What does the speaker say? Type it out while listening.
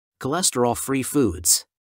Cholesterol-free foods.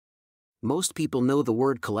 Most people know the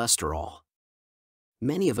word cholesterol.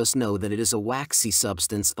 Many of us know that it is a waxy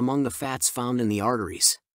substance among the fats found in the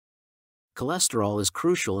arteries. Cholesterol is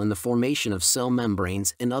crucial in the formation of cell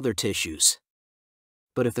membranes and other tissues.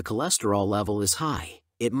 But if the cholesterol level is high,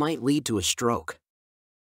 it might lead to a stroke.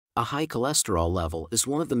 A high cholesterol level is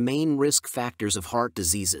one of the main risk factors of heart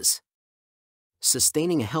diseases.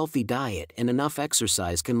 Sustaining a healthy diet and enough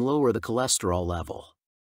exercise can lower the cholesterol level.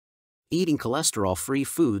 Eating cholesterol-free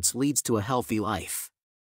foods leads to a healthy life.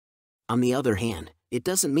 On the other hand, it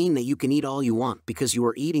doesn't mean that you can eat all you want because you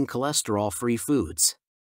are eating cholesterol-free foods.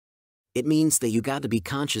 It means that you got to be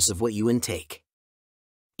conscious of what you intake.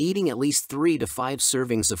 Eating at least 3 to 5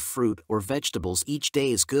 servings of fruit or vegetables each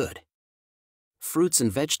day is good. Fruits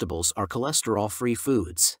and vegetables are cholesterol-free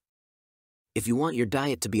foods. If you want your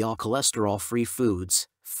diet to be all cholesterol-free foods,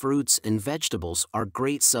 fruits and vegetables are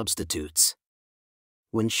great substitutes.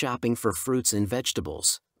 When shopping for fruits and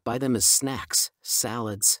vegetables, buy them as snacks,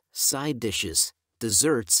 salads, side dishes,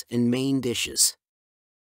 desserts, and main dishes.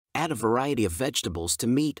 Add a variety of vegetables to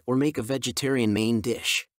meat or make a vegetarian main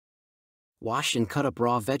dish. Wash and cut up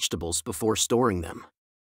raw vegetables before storing them.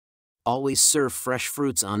 Always serve fresh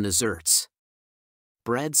fruits on desserts.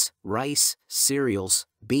 Breads, rice, cereals,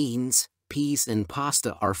 beans, peas, and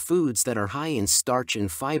pasta are foods that are high in starch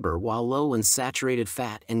and fiber while low in saturated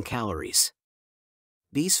fat and calories.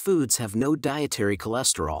 These foods have no dietary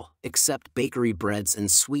cholesterol, except bakery breads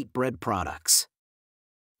and sweet bread products.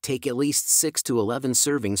 Take at least 6 to 11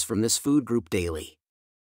 servings from this food group daily.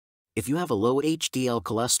 If you have a low HDL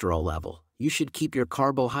cholesterol level, you should keep your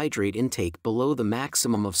carbohydrate intake below the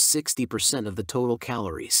maximum of 60% of the total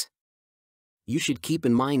calories. You should keep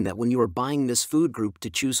in mind that when you are buying this food group to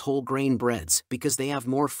choose whole grain breads because they have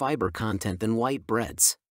more fiber content than white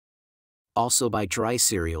breads. Also buy dry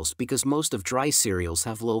cereals because most of dry cereals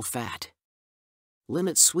have low fat.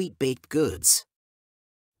 Limit sweet baked goods.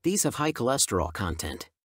 These have high cholesterol content.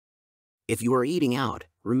 If you are eating out,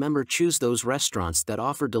 remember choose those restaurants that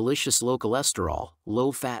offer delicious low cholesterol,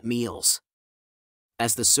 low fat meals.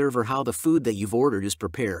 Ask the server how the food that you've ordered is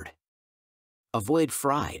prepared. Avoid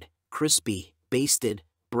fried, crispy, basted,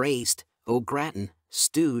 braised, au gratin,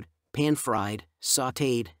 stewed, pan-fried,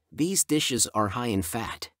 sautéed. These dishes are high in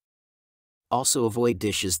fat. Also avoid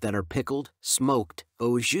dishes that are pickled, smoked,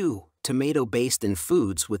 au jus, tomato-based in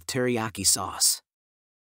foods with teriyaki sauce.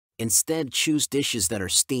 Instead choose dishes that are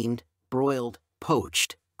steamed, broiled,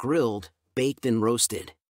 poached, grilled, baked and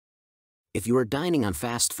roasted. If you are dining on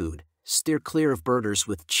fast food, steer clear of burgers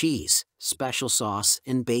with cheese, special sauce,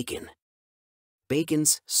 and bacon.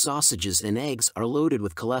 Bacons, sausages, and eggs are loaded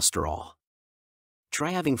with cholesterol.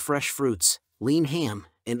 Try having fresh fruits, lean ham,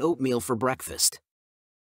 and oatmeal for breakfast.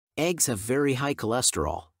 Eggs have very high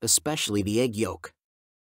cholesterol, especially the egg yolk.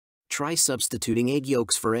 Try substituting egg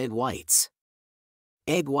yolks for egg whites.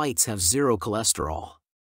 Egg whites have 0 cholesterol.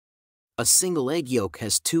 A single egg yolk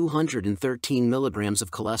has 213 milligrams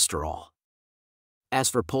of cholesterol. As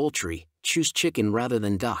for poultry, choose chicken rather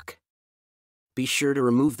than duck. Be sure to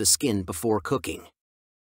remove the skin before cooking.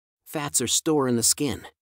 Fats are stored in the skin.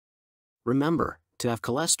 Remember, to have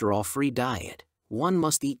cholesterol-free diet, one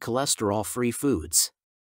must eat cholesterol-free foods.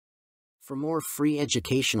 For more free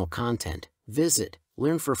educational content, visit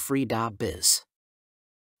learnforfree.biz.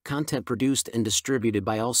 Content produced and distributed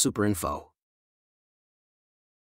by AllSuperInfo.